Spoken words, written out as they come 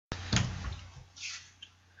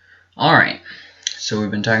Alright, so we've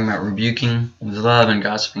been talking about rebuking with love and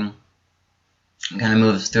gossiping. I'm going to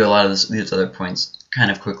move through a lot of these other points kind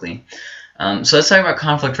of quickly. So let's talk about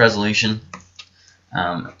conflict resolution.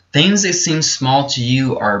 Things that seem small to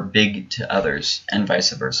you are big to others, and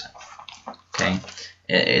vice versa. Okay,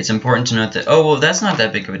 it's important to note that, oh, well, that's not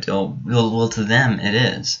that big of a deal. Well, to them, it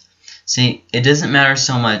is. See, it doesn't matter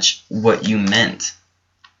so much what you meant.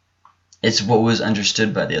 It's what was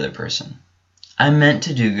understood by the other person. I meant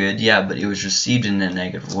to do good, yeah, but it was received in a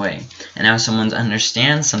negative way. And how someone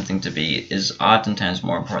understands something to be is oftentimes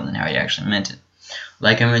more important than how he actually meant it.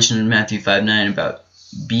 Like I mentioned in Matthew 5:9 about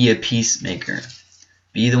be a peacemaker.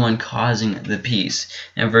 Be the one causing the peace.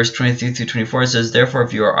 And verse 23 through 24 it says, therefore,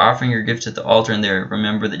 if you are offering your gift at the altar and there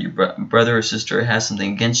remember that your brother or sister has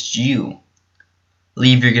something against you,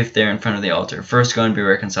 leave your gift there in front of the altar. First go and be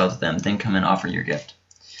reconciled to them, then come and offer your gift.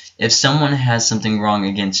 If someone has something wrong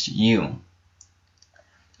against you,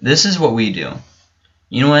 this is what we do.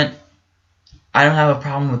 You know what? I don't have a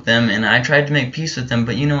problem with them, and I tried to make peace with them,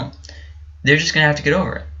 but they're just going to have to get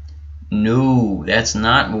over it. No, that's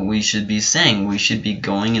not what we should be saying. We should be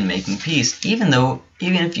going and making peace, even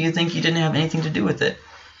if you think you didn't have anything to do with it.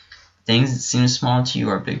 Things that seem small to you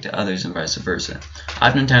are big to others, and vice versa.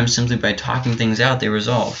 Oftentimes, simply by talking things out, they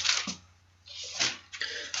resolve.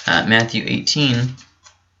 Matthew 18,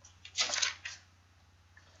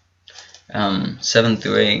 7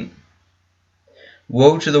 through 8.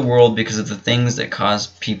 Woe to the world because of the things that cause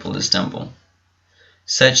people to stumble.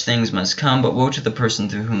 Such things must come, but woe to the person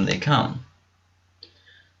through whom they come.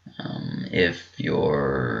 If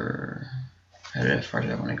you're... How far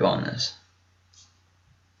did I want to go on this?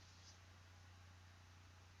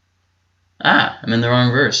 I'm in the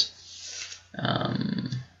wrong verse.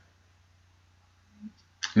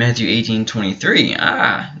 Matthew 18:23.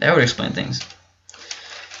 That would explain things.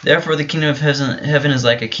 Therefore the kingdom of heaven is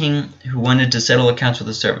like a king who wanted to settle accounts with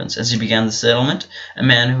his servants. As he began the settlement, a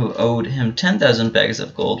man who owed him 10,000 bags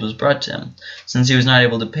of gold was brought to him. Since he was not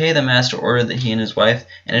able to pay, the master ordered that he and his wife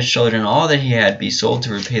and his children and all that he had be sold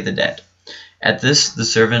to repay the debt. At this, the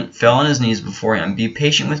servant fell on his knees before him. Be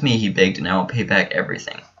patient with me, he begged, and I will pay back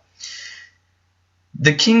everything.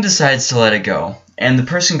 The king decides to let it go, and the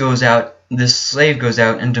person goes out, this slave goes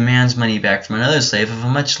out and demands money back from another slave of a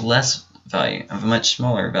much less value, of a much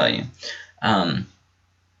smaller value. And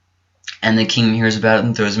the king hears about it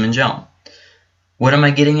and throws him in jail. What am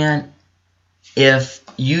I getting at? If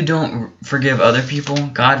you don't forgive other people,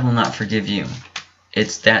 God will not forgive you.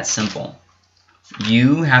 It's that simple.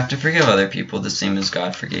 You have to forgive other people the same as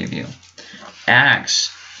God forgave you.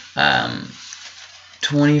 Acts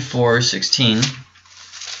 24:16.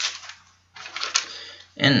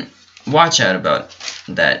 And watch out about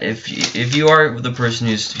that. If you are the person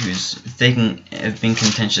who's thinking of being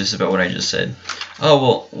contentious about what I just said,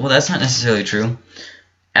 well that's not necessarily true.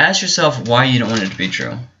 Ask yourself why you don't want it to be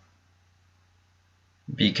true.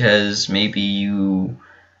 Because maybe you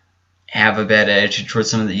have a bad attitude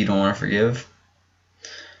towards someone that you don't want to forgive.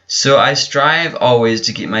 So I strive always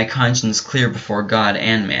to keep my conscience clear before God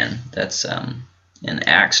and man. That's in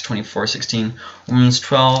Acts 24:16.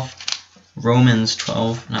 Romans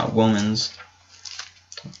 12, not Womans.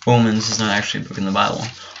 Womans is not actually a book in the Bible.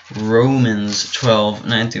 Romans 12,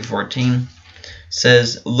 9 through 14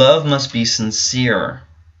 says, love must be sincere.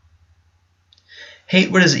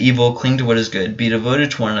 Hate what is evil, cling to what is good. Be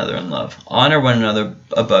devoted to one another in love. Honor one another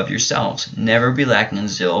above yourselves. Never be lacking in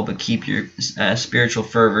zeal, but keep your spiritual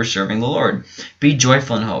fervor serving the Lord. Be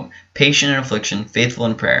joyful in hope, patient in affliction, faithful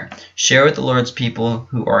in prayer. Share with the Lord's people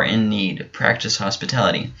who are in need. Practice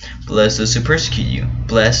hospitality. Bless those who persecute you.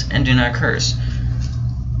 Bless and do not curse.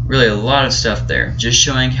 Really a lot of stuff there, just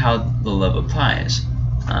showing how the love applies.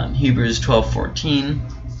 Hebrews 12:14.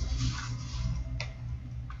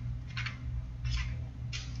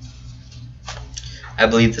 I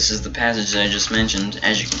believe this is the passage that I just mentioned.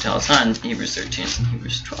 As you can tell, it's not in Hebrews 13, it's in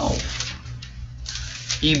Hebrews 12.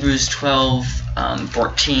 Hebrews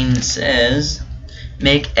 12:14 says,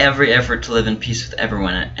 make every effort to live in peace with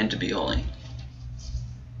everyone and to be holy.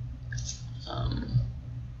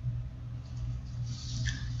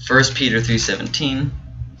 1 Peter 3:17.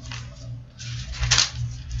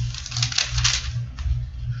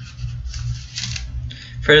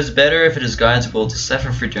 For it is better if it is God's will to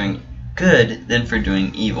suffer for doing good than for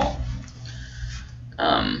doing evil.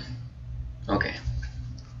 Okay.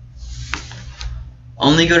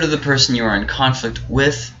 Only go to the person you are in conflict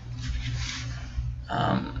with.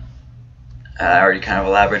 I already kind of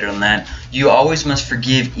elaborated on that. You always must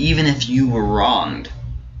forgive even if you were wronged.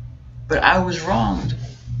 But I was wronged.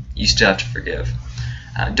 You still have to forgive.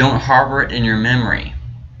 Don't harbor it in your memory.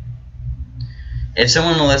 If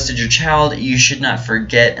someone molested your child, you should not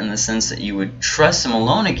forget in the sense that you would trust them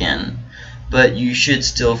alone again, but you should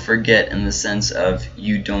still forget in the sense of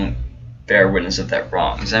you don't bear witness of that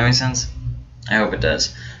wrong. Does that make sense? I hope it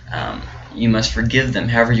does. You must forgive them.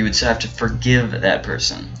 However, you would still have to forgive that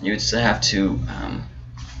person. You would still have to,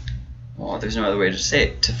 well, there's no other way to say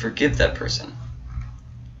it, to forgive that person.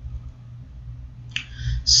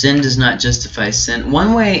 Sin does not justify sin.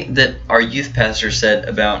 One way that our youth pastor said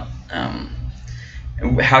about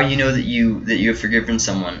how you know that you have forgiven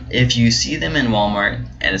someone, if you see them in Walmart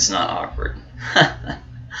and it's not awkward.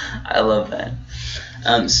 I love that.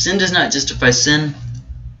 Sin does not justify sin.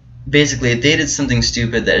 Basically, if they did something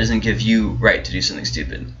stupid, that doesn't give you right to do something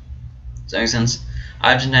stupid. Does that make sense?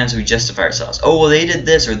 Oftentimes we justify ourselves. Oh, well, they did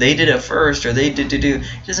this, or they did it first, or they did. It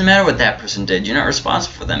doesn't matter what that person did. You're not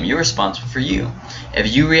responsible for them. You're responsible for you.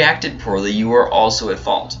 If you reacted poorly, you are also at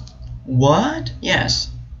fault. What?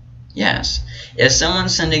 Yes. Yes. If someone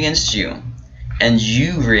sinned against you and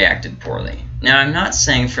you reacted poorly. Now, I'm not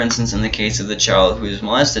saying, for instance, in the case of the child who is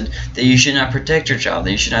molested, that you should not protect your child,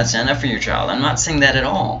 that you should not stand up for your child. I'm not saying that at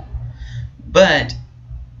all. But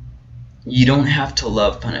you don't have to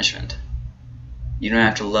love punishment. You don't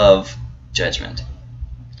have to love judgment.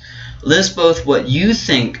 List both what you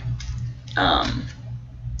think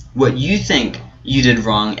you did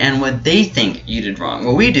wrong and what they think you did wrong.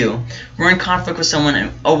 What we do, we're in conflict with someone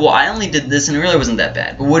and, oh, well, I only did this and it really wasn't that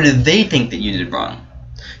bad. But what do they think that you did wrong?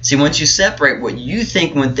 See, once you separate what you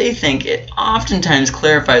think and what they think, it oftentimes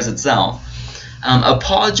clarifies itself.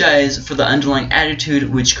 Apologize for the underlying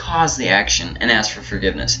attitude which caused the action and ask for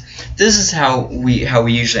forgiveness. This is how we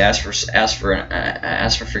usually ask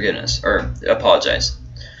for forgiveness or apologize.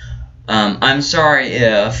 I'm sorry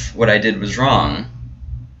if what I did was wrong.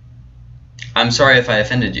 I'm sorry if I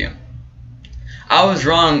offended you. I was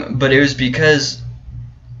wrong, but it was because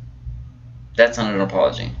that's not an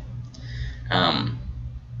apology.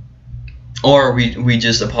 Or we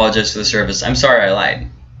just apologize for the service. I'm sorry I lied.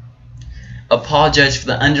 Apologize for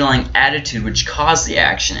the underlying attitude which caused the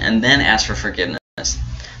action and then ask for forgiveness.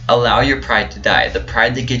 Allow your pride to die. The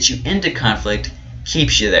pride that gets you into conflict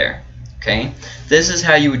keeps you there. Okay? This is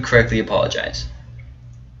how you would correctly apologize.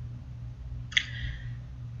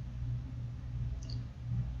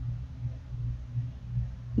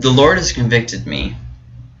 The Lord has convicted me.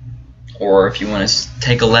 Or if you want to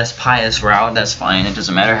take a less pious route, that's fine. It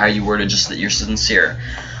doesn't matter how you word it, just that you're sincere.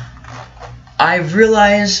 I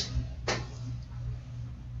realize...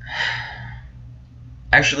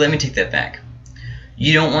 Actually, let me take that back.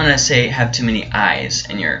 You don't want to say have too many I's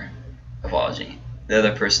in your apology. The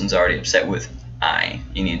other person's already upset with I.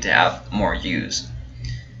 You need to have more U's.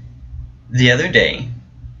 The other day,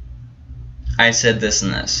 I said this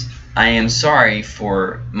and this. I am sorry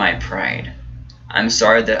for my pride. I'm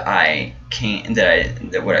sorry that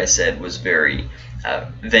that what I said was very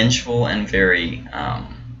vengeful and very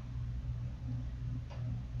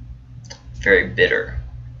very bitter.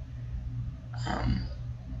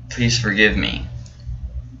 Please forgive me.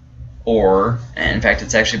 Or, and in fact,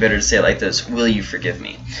 it's actually better to say it like this: will you forgive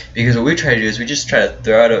me? Because what we try to do is we just try to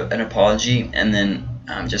throw out an apology and then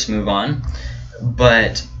just move on.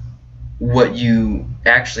 But what you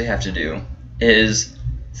actually have to do is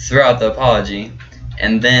throw out the apology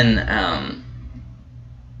and then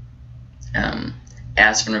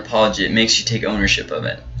ask for an apology. It makes you take ownership of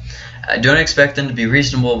it. Don't expect them to be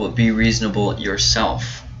reasonable, but be reasonable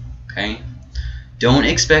yourself. Okay? Don't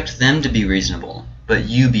expect them to be reasonable, but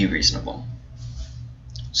you be reasonable.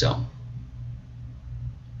 So,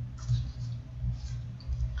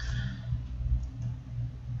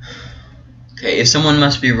 okay, if someone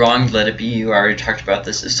must be wronged, let it be you. I already talked about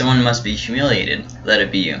this. If someone must be humiliated, let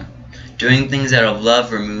it be you. Doing things out of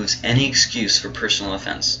love removes any excuse for personal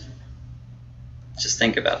offense. Just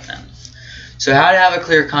think about that. So how to have a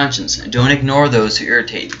clear conscience? Don't ignore those who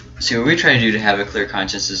irritate. See, what we try to do to have a clear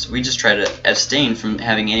conscience is we just try to abstain from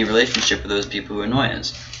having any relationship with those people who annoy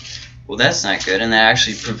us. Well, that's not good, and that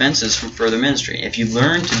actually prevents us from further ministry. If you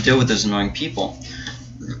learn to deal with those annoying people,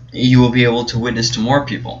 you will be able to witness to more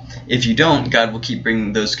people. If you don't, God will keep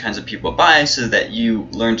bringing those kinds of people by so that you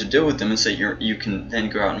learn to deal with them, and so you can then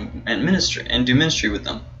go out and minister and do ministry with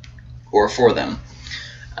them or for them.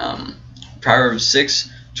 Proverbs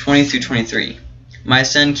 6:20-23. My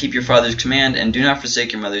son, keep your father's command, and do not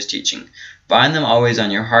forsake your mother's teaching. Bind them always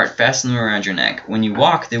on your heart, fasten them around your neck. When you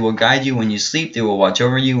walk, they will guide you. When you sleep, they will watch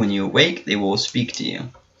over you. When you awake, they will speak to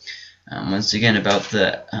you. Once again, about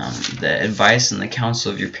the advice and the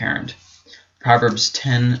counsel of your parent. Proverbs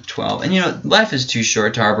 10:12. And you know, life is too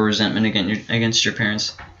short to harbor resentment against your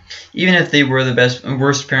parents. Even if they were the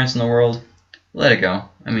worst parents in the world, let it go.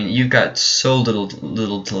 I mean, you've got so little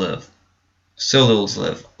to live. So little to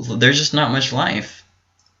live. There's just not much life.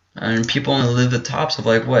 I mean, people only live the tops of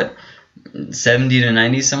like, what, 70 to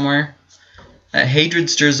 90 somewhere? Hatred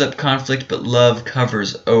stirs up conflict, but love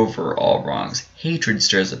covers over all wrongs. Hatred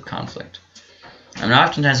stirs up conflict. And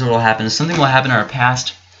oftentimes what will happen is something will happen in our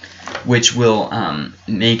past which will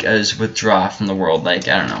make us withdraw from the world, like,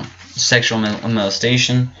 I don't know, sexual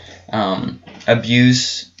molestation,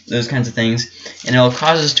 abuse, those kinds of things, and it will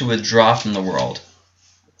cause us to withdraw from the world.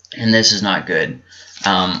 And this is not good.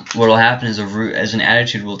 What will happen is an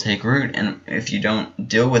attitude will take root, and if you don't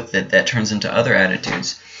deal with it, that turns into other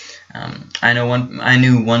attitudes. I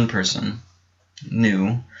knew one person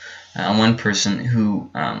who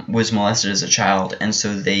was molested as a child, and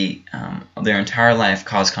so they their entire life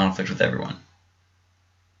caused conflict with everyone.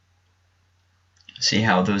 See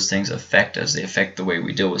how those things affect us. They affect the way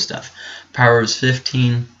we deal with stuff. Proverbs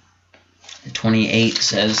 15:28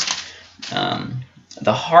 says,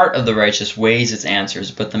 the heart of the righteous weighs its answers,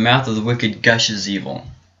 but the mouth of the wicked gushes evil.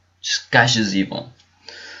 Just gushes evil.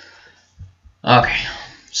 Okay,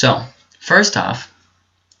 so first off,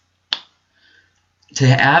 to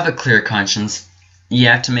have a clear conscience, you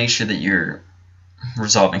have to make sure that you're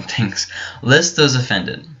resolving things. List those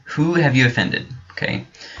offended. Who have you offended? Okay.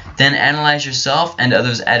 Then analyze yourself and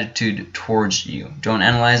others' attitude towards you. Don't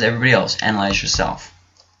analyze everybody else. Analyze yourself.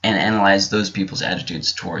 And analyze those people's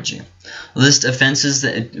attitudes towards you. List offenses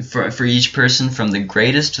for each person from the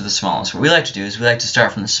greatest to the smallest. What we like to do is we like to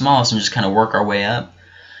start from the smallest and just kind of work our way up.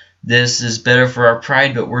 This is better for our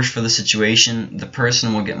pride, but worse for the situation. The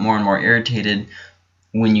person will get more and more irritated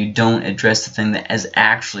when you don't address the thing that has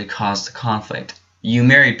actually caused the conflict. You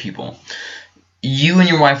married people. You and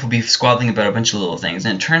your wife will be squabbling about a bunch of little things,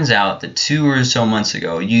 and it turns out that 2 or so months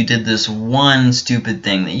ago you did this one stupid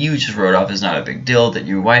thing that you just wrote off as not a big deal, that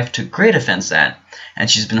your wife took great offense at, and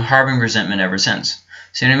she's been harboring resentment ever since.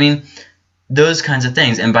 See what I mean? Those kinds of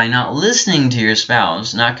things. And by not listening to your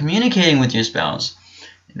spouse, not communicating with your spouse,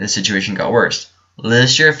 the situation got worse.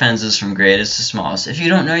 List your offenses from greatest to smallest. If you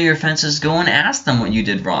don't know your offenses, go and ask them what you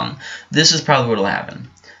did wrong. This is probably what will happen.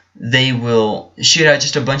 They will shoot out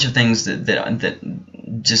just a bunch of things that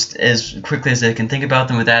just as quickly as they can think about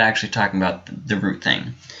them without actually talking about the root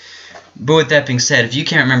thing. But with that being said, if you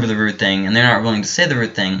can't remember the root thing and they're not willing to say the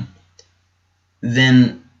root thing,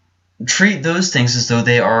 then treat those things as though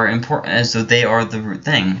they are important, as though they are the root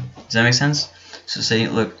thing. Does that make sense? So say,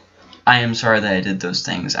 look, I am sorry that I did those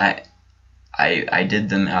things. I did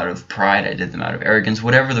them out of pride. I did them out of arrogance.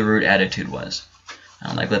 Whatever the root attitude was.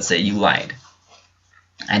 Like, let's say you lied.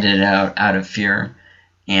 I did it out of fear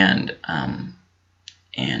and a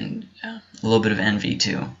little bit of envy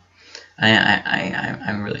too.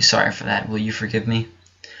 I'm really sorry for that. Will you forgive me?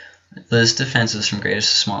 List offenses from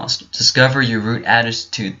greatest to smallest. Discover your root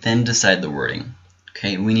attitude, then decide the wording.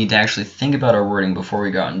 Okay, we need to actually think about our wording before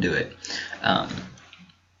we go out and do it.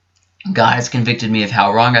 God has convicted me of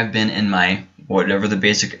how wrong I've been in my whatever the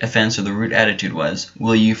basic offense or the root attitude was.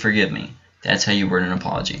 Will you forgive me? That's how you word an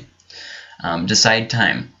apology. Decide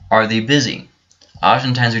time. Are they busy?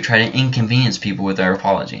 Oftentimes we try to inconvenience people with our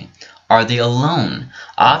apology. Are they alone?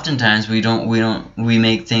 Oftentimes we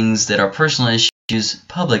make things that are personal issues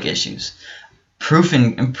public issues. Point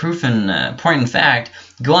in fact,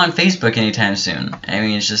 go on Facebook anytime soon. I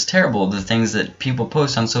mean, it's just terrible, the things that people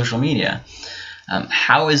post on social media.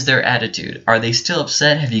 How is their attitude? Are they still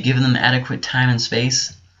upset? Have you given them adequate time and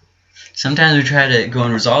space? Sometimes we try to go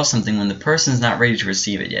and resolve something when the person's not ready to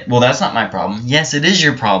receive it yet. Well, that's not my problem. Yes, it is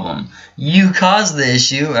your problem. You caused the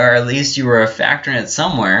issue, or at least you were a factor in it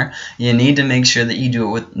somewhere. You need to make sure that you do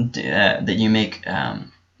it with that you make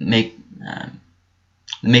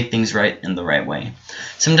things right in the right way.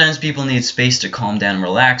 Sometimes people need space to calm down and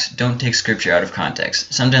relax. Don't take scripture out of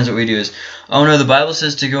context. Sometimes what we do is, oh no, the Bible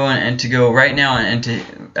says to go and to go right now and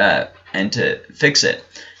to fix it.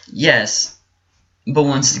 Yes. But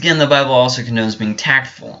once again, the Bible also condones being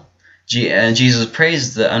tactful. Jesus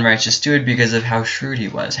praised the unrighteous steward because of how shrewd he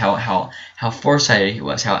was, how foresighted he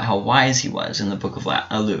was, how wise he was in the book of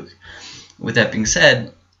Luke. With that being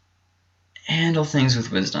said, handle things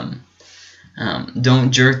with wisdom.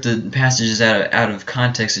 Don't jerk the passages out of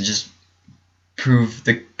context to just prove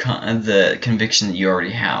the conviction that you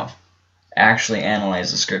already have. Actually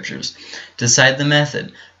analyze the scriptures. Decide the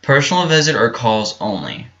method. Personal visit or calls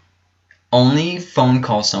only. Only phone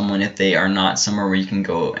call someone if they are not somewhere where you can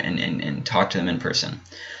go and talk to them in person.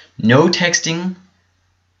 No texting,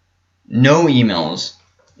 no emails,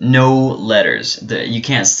 no letters. You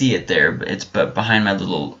can't see it there, but behind my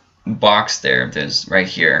little box there's right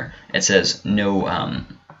here, it says no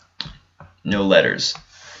letters.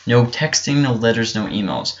 No texting, no letters, no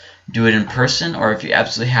emails. Do it in person, or if you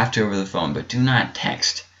absolutely have to, over the phone, but do not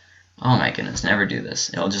text. Oh my goodness, never do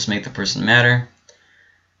this. It'll just make the person madder.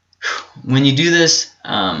 When you do this,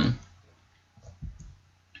 don't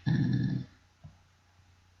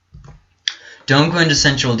go into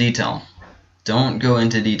central detail. Don't go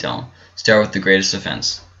into detail. Start with the greatest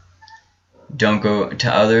offense. Don't go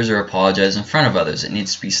to others or apologize in front of others. It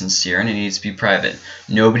needs to be sincere and it needs to be private.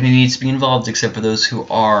 Nobody needs to be involved except for those who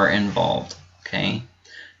are involved. Okay?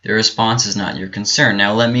 Their response is not your concern.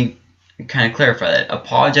 Now let me kind of clarify that.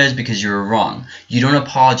 Apologize because you were wrong. You don't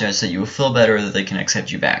apologize so that you will feel better or that they can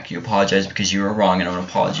accept you back. You apologize because you were wrong and an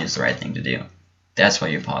apology is the right thing to do. That's why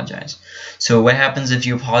you apologize. So what happens if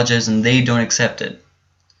you apologize and they don't accept it?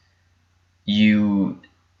 You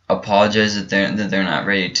apologize that they're not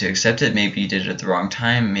ready to accept it. Maybe you did it at the wrong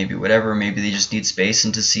time. Maybe whatever. Maybe they just need space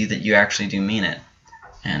and to see that you actually do mean it.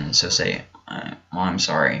 And so say, well, I'm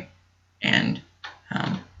sorry. And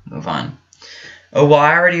move on. Oh, well,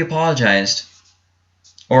 I already apologized.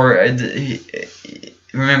 Or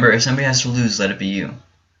remember, if somebody has to lose, let it be you.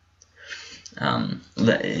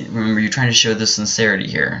 Remember, you're trying to show the sincerity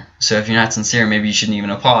here. So if you're not sincere, maybe you shouldn't even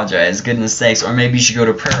apologize. Goodness sakes. Or maybe you should go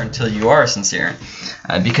to prayer until you are sincere.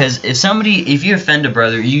 Because if you offend a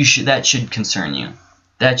brother, that should concern you.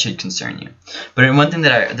 That should concern you. But one thing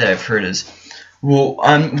that I've heard is, well,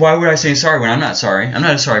 why would I say sorry when I'm not sorry? I'm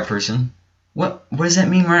not a sorry person. What does that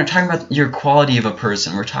mean? We're not talking about your quality of a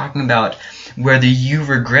person. We're talking about whether you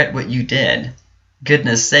regret what you did.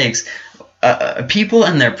 Goodness sakes. People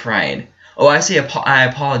and their pride. Oh, I say I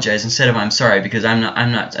apologize instead of I'm sorry because I'm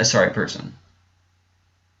not a sorry person.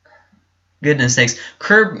 Goodness sakes.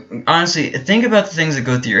 Honestly, think about the things that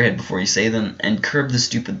go through your head before you say them and curb the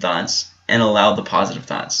stupid thoughts and allow the positive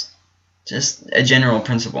thoughts. Just a general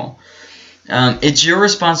principle. It's your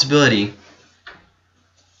responsibility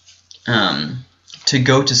to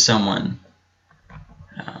go to someone.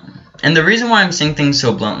 And the reason why I'm saying things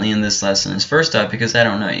so bluntly in this lesson is, first off, because I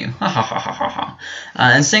don't know you. Ha ha ha ha ha ha.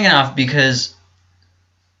 And second off, because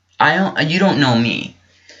you don't know me.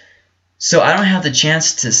 So I don't have the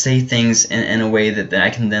chance to say things in a way that I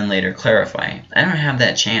can then later clarify. I don't have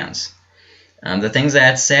that chance. The things I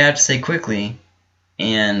have to say quickly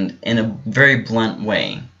and in a very blunt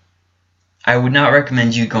way. I would not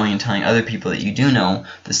recommend you going and telling other people that you do know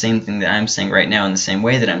the same thing that I'm saying right now in the same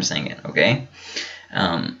way that I'm saying it, okay?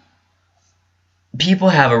 People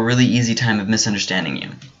have a really easy time of misunderstanding you.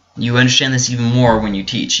 You understand this even more when you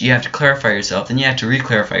teach. You have to clarify yourself, then you have to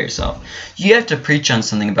re-clarify yourself. You have to preach on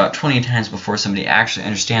something about 20 times before somebody actually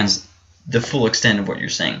understands the full extent of what you're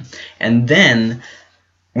saying. And then,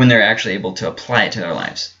 when they're actually able to apply it to their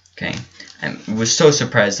lives, okay? I was so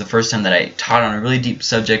surprised the first time that I taught on a really deep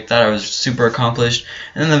subject, thought I was super accomplished,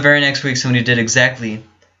 and then the very next week somebody did exactly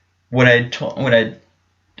what I'd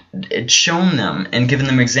shown them and given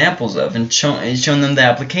them examples of and shown them the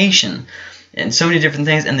application and so many different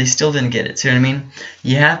things, and they still didn't get it. See what I mean?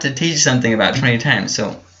 You have to teach something about 20 times,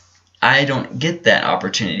 so I don't get that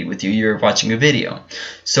opportunity with you. You're watching a video.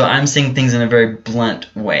 So I'm saying things in a very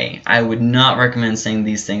blunt way. I would not recommend saying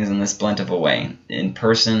these things in this blunt of a way in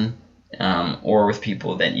person or with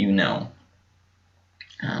people that you know.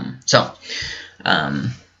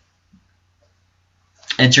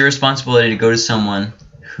 It's your responsibility to go to someone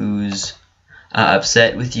who's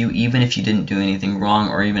upset with you, even if you didn't do anything wrong,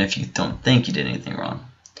 or even if you don't think you did anything wrong.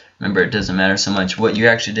 Remember, it doesn't matter so much what you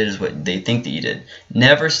actually did is what they think that you did.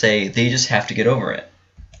 Never say they just have to get over it.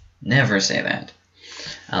 Never say that.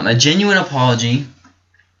 A genuine apology.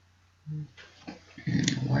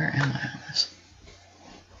 Where am I on this?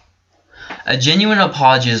 A genuine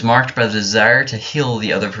apology is marked by the desire to heal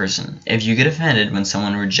the other person. If you get offended when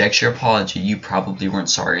someone rejects your apology, you probably weren't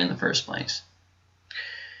sorry in the first place.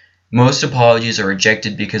 Most apologies are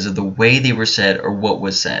rejected because of the way they were said or what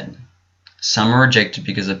was said. Some are rejected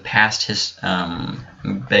because of past I'm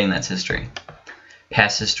betting that's history.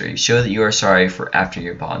 Past history. Show that you are sorry for after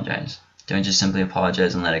you apologize. Don't just simply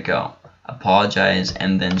apologize and let it go. Apologize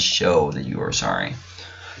and then show that you are sorry.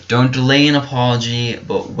 Don't delay an apology,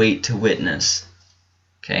 but wait to witness.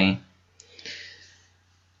 Okay?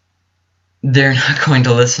 They're not going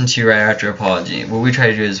to listen to you right after apology. What we try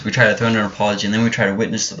to do is we try to throw in an apology and then we try to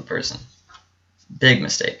witness to the person. Big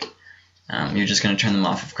mistake. You're just going to turn them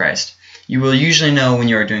off of Christ. You will usually know when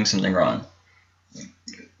you are doing something wrong.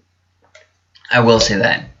 I will say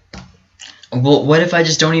that. Well, what if I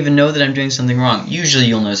just don't even know that I'm doing something wrong? Usually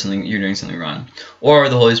you'll know you're doing something wrong. Or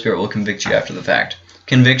the Holy Spirit will convict you after the fact.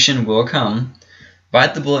 Conviction will come.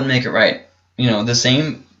 Bite the bullet and make it right. You know, the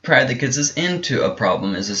same pride that gets us into a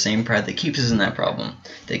problem is the same pride that keeps us in that problem,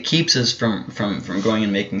 that keeps us from going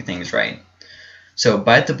and making things right. So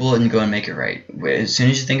bite the bullet and go and make it right. As soon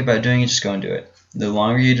as you think about doing it, just go and do it. The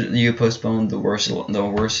longer you postpone, the worse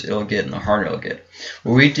it'll get and the harder it'll get.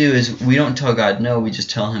 What we do is we don't tell God no, we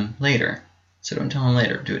just tell Him later. So don't tell Him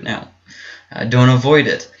later, do it now. Don't avoid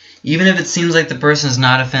it. Even if it seems like the person is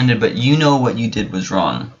not offended, but you know what you did was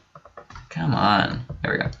wrong. Come on.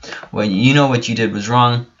 There we go. When you know what you did was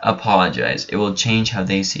wrong, apologize. It will change how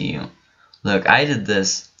they see you. Look, I did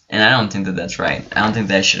this, and I don't think that that's right. I don't think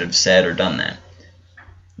that I should have said or done that.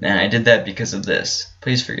 And I did that because of this.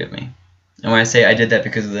 Please forgive me. And when I say I did that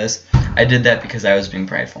because of this, I did that because I was being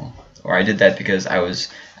prideful. Or I did that because I was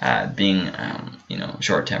being,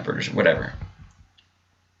 short-tempered or whatever.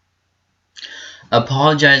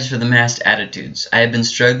 Apologize for the masked attitudes. I have been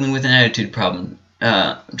struggling with an attitude problem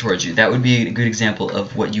towards you. That would be a good example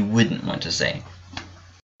of what you wouldn't want to say.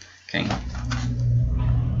 Okay.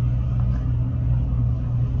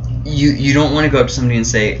 You don't want to go up to somebody and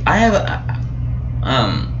say,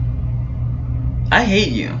 I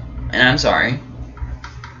hate you, and I'm sorry.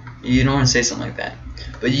 You don't want to say something like that.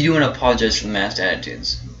 But you do want to apologize for the masked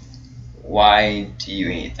attitudes. Why do you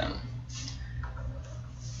hate them?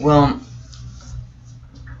 Well,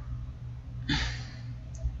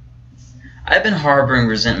 I've been harboring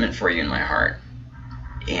resentment for you in my heart,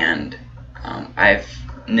 and I've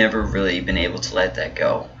never really been able to let that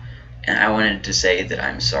go. And I wanted to say that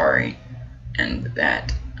I'm sorry, and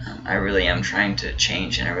that I really am trying to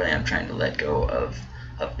change, and I really am trying to let go of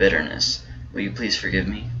bitterness. Will you please forgive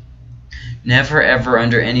me? Never ever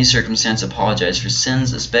under any circumstance apologize for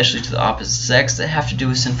sins, especially to the opposite sex, that have to do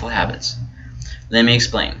with sinful habits. Let me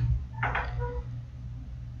explain.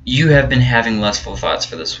 You have been having lustful thoughts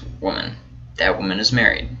for this woman. That woman is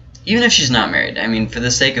married. Even if she's not married. I mean, for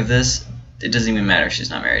the sake of this, it doesn't even matter if she's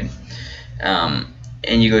not married. And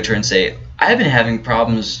you go to her and say, I've been having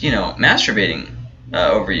problems, masturbating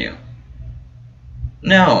over you.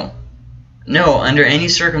 No. No, under any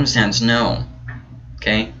circumstance, no.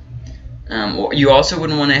 Okay? You also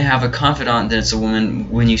wouldn't want to have a confidant that's a woman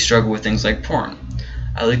when you struggle with things like porn.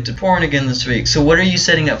 I looked at porn again this week. So what are you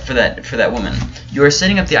setting up for that woman? You are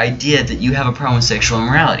setting up the idea that you have a problem with sexual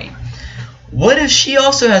immorality. What if she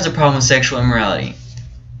also has a problem with sexual immorality?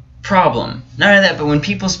 Problem. Not only that, but when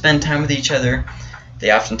people spend time with each other,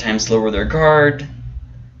 they oftentimes lower their guard.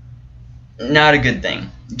 Not a good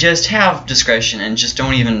thing. Just have discretion and just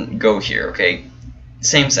don't even go here, okay?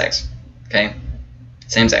 Same sex, okay?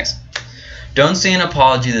 Same sex. Don't say an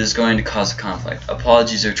apology that is going to cause a conflict.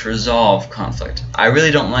 Apologies are to resolve conflict. I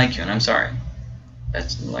really don't like you, and I'm sorry.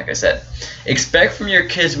 That's like I said. Expect from your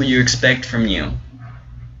kids what you expect from you.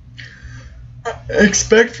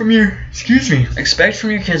 Expect from your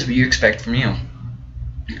kids what you expect from you.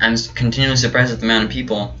 I'm continually surprised at the amount of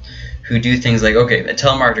people who do things like, okay, a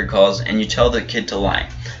telemarketer calls and you tell the kid to lie.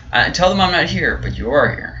 Tell them I'm not here, but you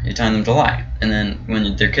are here. You're telling them to lie. And then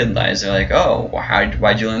when their kid lies, they're like, oh, well,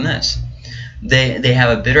 why'd you learn this? They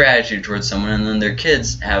have a bitter attitude towards someone, and then their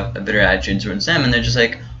kids have a bitter attitude towards them, and they're just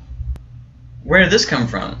like, where did this come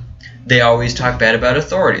from? They always talk bad about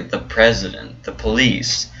authority, the president, the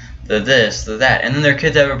police, the this, the that, and then their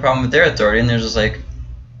kids have a problem with their authority, and they're just like,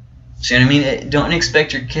 see what I mean? Don't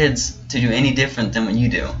expect your kids to do any different than what you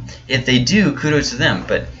do. If they do, kudos to them,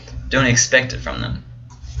 but don't expect it from them.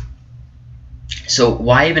 So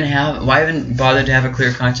why even bother to have a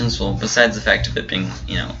clear conscience? Well, besides the fact of it being,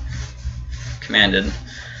 commanded,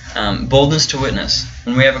 boldness to witness.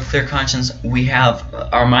 When we have a clear conscience, we have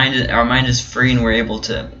our mind is free, and we're able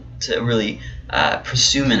to really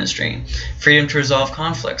pursue ministry. Freedom to resolve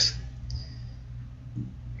conflicts.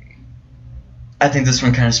 I think this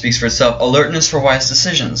one kind of speaks for itself. Alertness for wise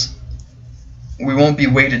decisions. We won't be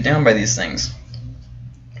weighted down by these things.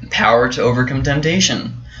 Power to overcome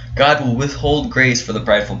temptation. God will withhold grace for the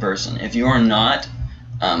prideful person. If you are not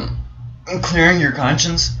clearing your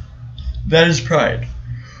conscience, that is pride.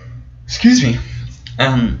 Excuse me.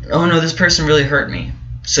 Oh no, this person really hurt me.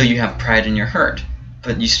 So you have pride in your hurt,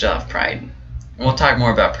 but you still have pride. We'll talk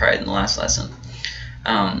more about pride in the last lesson.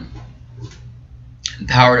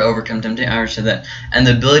 Power to overcome temptation, I already said that. And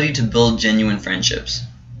the ability to build genuine friendships.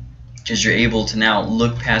 Because you're able to now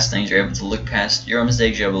look past things, you're able to look past your own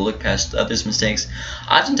mistakes, you're able to look past others' mistakes.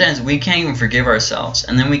 Oftentimes we can't even forgive ourselves,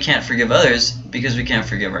 and then we can't forgive others because we can't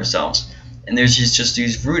forgive ourselves. And there's just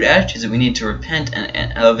these root attitudes that we need to repent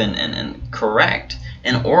and correct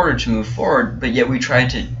in order to move forward, but yet we try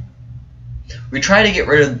to get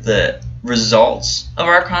rid of the results of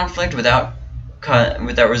our conflict without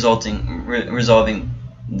resolving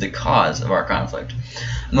the cause of our conflict.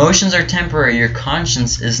 Emotions are temporary. Your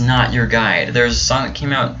conscience is not your guide. There's a song that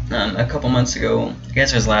came out a couple months ago. I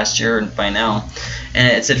guess it was last year by now, and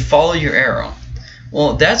it said, "Follow your arrow."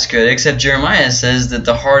 Well, that's good, except Jeremiah says that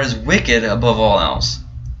the heart is wicked above all else.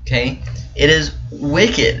 Okay, it is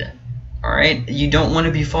wicked. All right, you don't want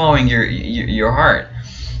to be following your heart.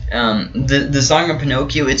 The song of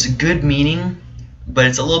Pinocchio, it's good meaning, but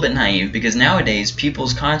it's a little bit naive, because nowadays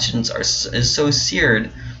people's conscience is so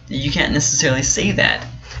seared that you can't necessarily say that.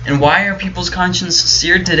 And why are people's conscience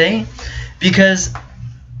seared today? Because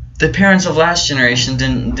the parents of last generation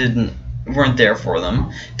weren't there for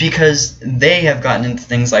them, because they have gotten into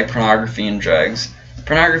things like pornography and drugs.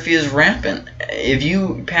 Pornography is rampant. If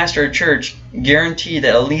you pastor a church, guarantee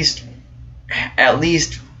that at least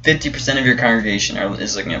 50% of your congregation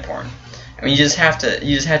is looking at porn. I mean, you just have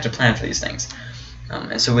to plan for these things.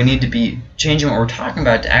 And so we need to be changing what we're talking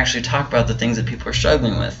about to actually talk about the things that people are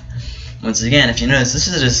struggling with. Once again, if you notice, this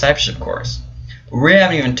is a discipleship course. We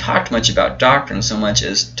haven't even talked much about doctrine so much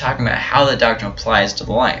as talking about how that doctrine applies to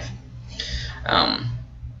the life.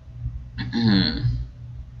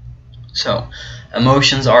 So,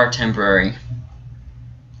 emotions are temporary.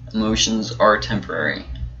 Emotions are temporary.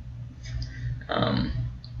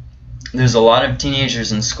 There's a lot of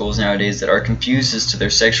teenagers in schools nowadays that are confused as to their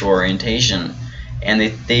sexual orientation, and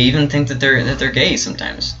they even think that they're gay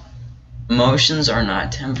sometimes. Emotions are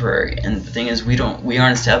not temporary, and the thing is, we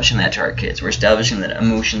aren't establishing that to our kids. We're establishing that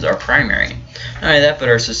emotions are primary. Not only that, but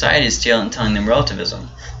our society is telling them relativism,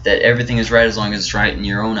 that everything is right as long as it's right in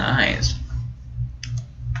your own eyes.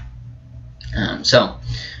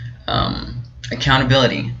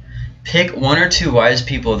 Accountability. Pick one or two wise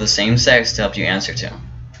people of the same sex to help you answer to.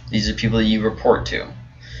 These are people that you report to.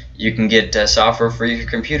 You can get software for your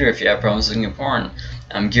computer if you have problems looking at porn.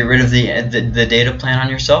 Get rid of the data plan on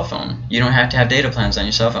your cell phone. You don't have to have data plans on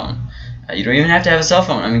your cell phone. You don't even have to have a cell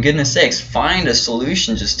phone. I mean, goodness sakes, find a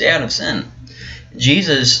solution. Just stay out of sin.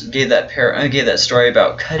 Jesus gave that story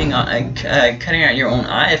about cutting out your own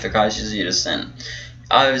eye if it causes you to sin.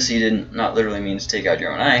 Obviously, he did not literally mean to take out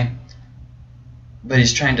your own eye, but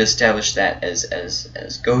he's trying to establish that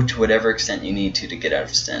as go to whatever extent you need to get out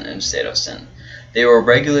of sin and stay out of sin. They will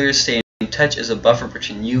regularly stay in touch as a buffer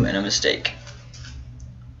between you and a mistake.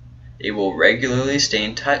 They will regularly stay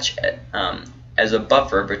in touch as a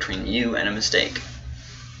buffer between you and a mistake.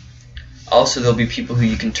 Also, there'll be people who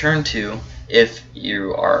you can turn to if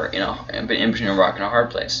you are in between a rock and a hard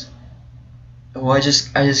place. Oh, I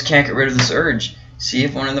just can't get rid of this urge. See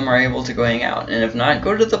if one of them are able to go hang out, and if not,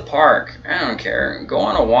 go to the park. I don't care. Go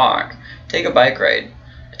on a walk. Take a bike ride.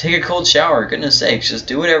 Take a cold shower. Goodness sakes, just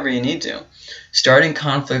do whatever you need to. Starting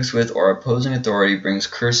conflicts with or opposing authority brings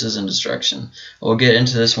curses and destruction. We'll get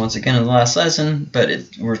into this once again in the last lesson, but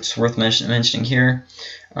it's worth mentioning here.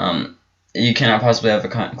 You cannot possibly have a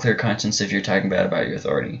clear conscience if you're talking bad about your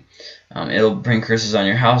authority. It'll bring curses on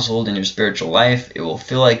your household and your spiritual life. It will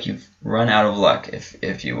feel like you've run out of luck,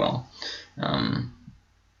 if you will.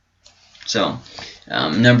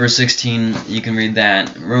 Number 16, you can read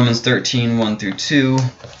that. Romans 13, 1 through 2.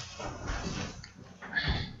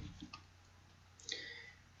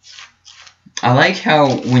 I like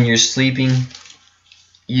how when you're sleeping,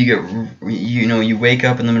 you wake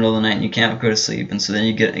up in the middle of the night and you can't go to sleep, and so then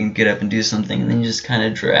you get up and do something, and then you just kind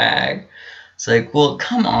of drag. It's like, well,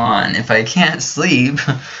 come on, if I can't sleep.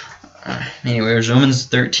 Anyways, Romans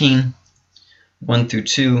 13, 1 through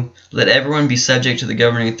 2. Let everyone be subject to the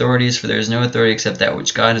governing authorities, for there is no authority except that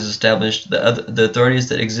which God has established. The authorities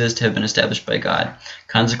that exist have been established by God.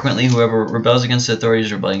 Consequently, whoever rebels against the authorities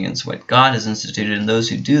is rebelling against what God has instituted, and those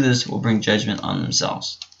who do this will bring judgment on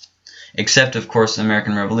themselves. Except, of course, the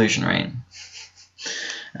American Revolution, right?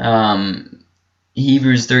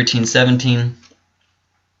 Hebrews 13, 17.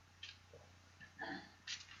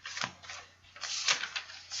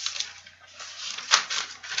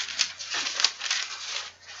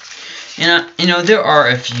 There are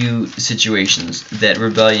a few situations that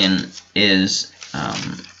rebellion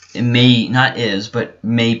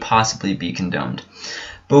may possibly be condoned.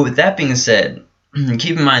 But with that being said,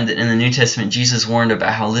 keep in mind that in the New Testament, Jesus warned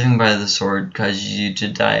about how living by the sword causes you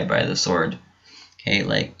to die by the sword. Okay,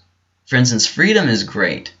 like, for instance, freedom is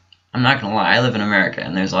great. I'm not going to lie, I live in America,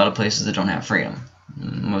 and there's a lot of places that don't have freedom.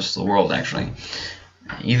 Most of the world, actually.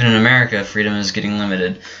 Even in America, freedom is getting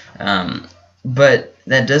limited. But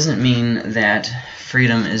that doesn't mean that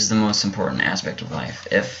freedom is the most important aspect of life.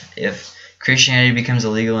 If Christianity becomes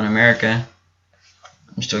illegal in America,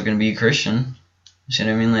 I'm still going to be a Christian. You see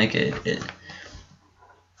what I mean? Like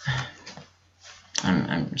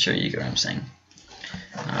I'm sure you get what I'm saying.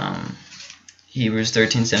 Hebrews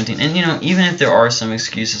 13:17. And you know, even if there are some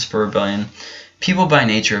excuses for rebellion, people by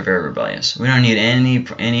nature are very rebellious. We don't need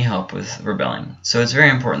any help with rebelling. So it's very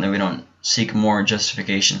important that we don't seek more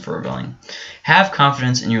justification for rebelling. Have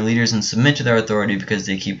confidence in your leaders and submit to their authority, because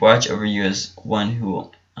they keep watch over you as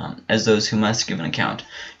those who must give an account.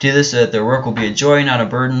 Do this so that their work will be a joy, not a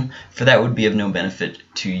burden, for that would be of no benefit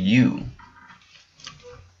to you.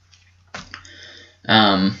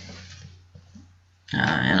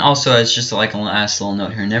 And also, it's just like a last little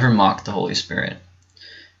note here, never mock the Holy Spirit.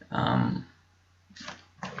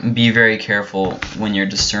 Be very careful when you're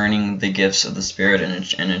discerning the gifts of the Spirit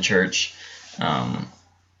in a church,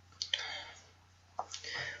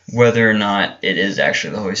 whether or not it is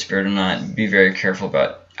actually the Holy Spirit or not. Be very careful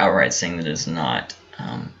about outright saying that it's not,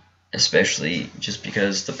 especially just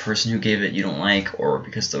because the person who gave it you don't like, or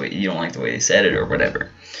because you don't like the way they said it, or whatever.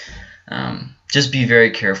 Just be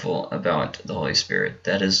very careful about the Holy Spirit.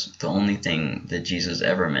 That is the only thing that Jesus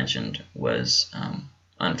ever mentioned was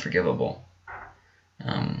unforgivable.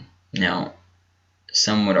 Now,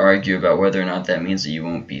 some would argue about whether or not that means that you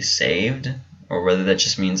won't be saved, or whether that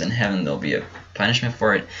just means in heaven there'll be a punishment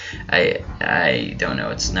for it. I don't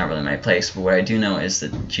know. It's not really my place. But what I do know is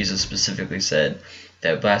that Jesus specifically said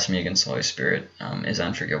that blasphemy against the Holy Spirit is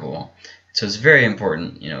unforgivable. So it's very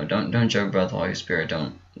important. You know, don't joke about the Holy Spirit.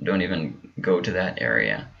 Don't even go to that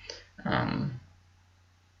area.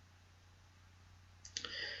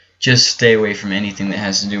 Just stay away from anything that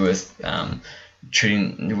has to do with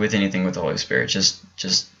treating with anything with the Holy Spirit.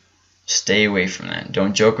 Just stay away from that.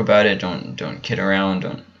 Don't joke about it. Don't kid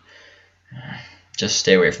around. Just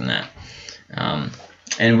stay away from that.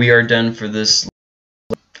 And we are done for this.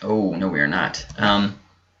 Oh no, we are not.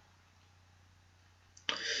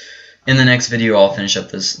 In the next video, I'll finish up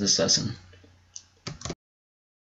this lesson.